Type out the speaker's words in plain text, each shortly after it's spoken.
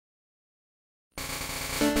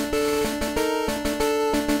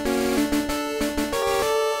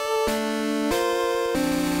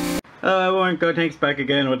everyone, Gotank's back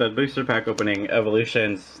again with a booster pack opening,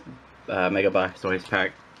 Evolutions Mega Blastoise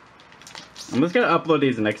pack. I'm just gonna upload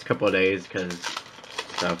these the next couple of days because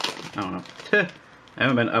stuff, I don't know. I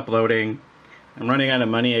haven't been uploading. I'm running out of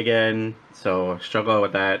money again, so struggle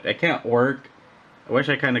with that. I can't work. I wish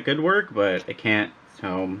I kind of could work, but I can't,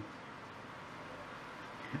 so...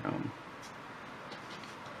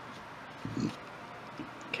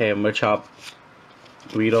 Okay, Machop,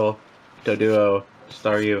 Weedle, Doduo,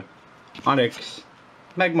 Staryu, Onix,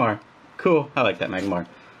 Magmar. Cool, I like that Magmar.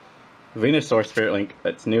 Venusaur Spirit Link,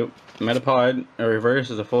 that's new. Metapod, a reverse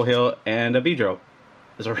is a full heal, and a Beedrill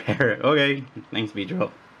is a rare. Okay, thanks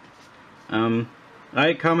Beedrill.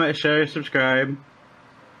 Like, comment, share, subscribe.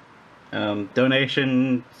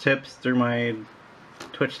 Donation tips through my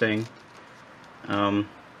Twitch thing.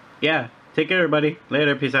 Yeah, take care everybody.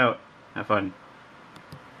 Later, peace out. Have fun.